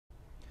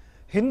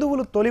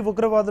హిందువులు తొలి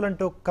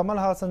ఉగ్రవాదులంటూ కమల్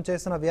హాసన్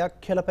చేసిన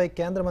వ్యాఖ్యలపై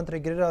కేంద్ర మంత్రి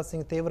గిరిరాజ్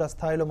సింగ్ తీవ్ర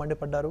స్థాయిలో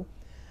మండిపడ్డారు.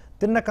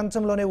 తిన్న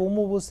కంచంలోనే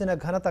ఉమ్ము ఊసిన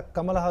ఘనత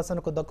కమల్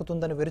హాసన్కు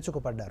దక్కుతుందని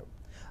విరుచుకుపడ్డారు.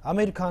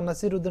 అమీర్ ఖాన్,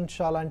 నసీరుద్దీన్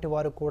షా లాంటి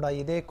వారు కూడా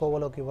ఇదే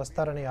కోవలోకి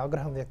వస్తారని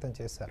ఆగ్రహం వ్యక్తం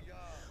చేశారు.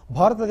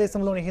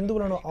 భారతదేశంలోని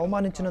హిందువులను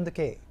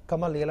అవమానించినందుకే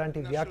కమల్ ఇలాంటి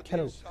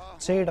వ్యాఖ్యలు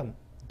చేయడం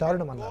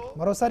దారుణమన్నారు.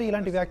 మరోసారి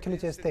ఇలాంటి వ్యాఖ్యలు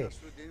చేస్తే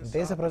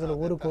దేశ ప్రజలు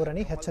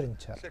ఊరుకోరని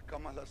హెచ్చరించారు.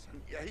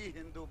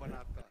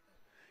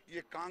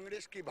 ये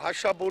कांग्रेस की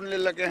भाषा बोलने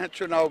लगे हैं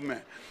चुनाव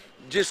में।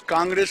 जिस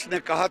कांग्रेस ने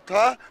कहा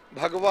था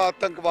भगवा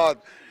आतंकवाद,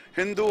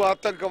 हिंदू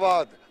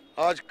आतंकवाद,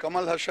 आज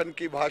कमल हसन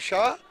की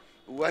भाषा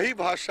वही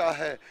भाषा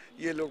है।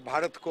 ये लोग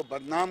भारत को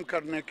बदनाम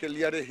करने के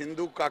लिए, अरे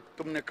हिंदू का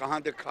तुमने कहाँ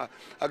देखा?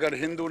 अगर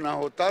हिंदू ना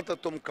होता तो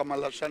तुम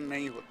कमल हसन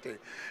नहीं होते।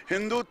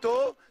 हिंदू तो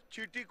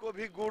चींटी को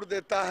भी गुड़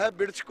देता है,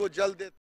 वृक्ष को जल देता है।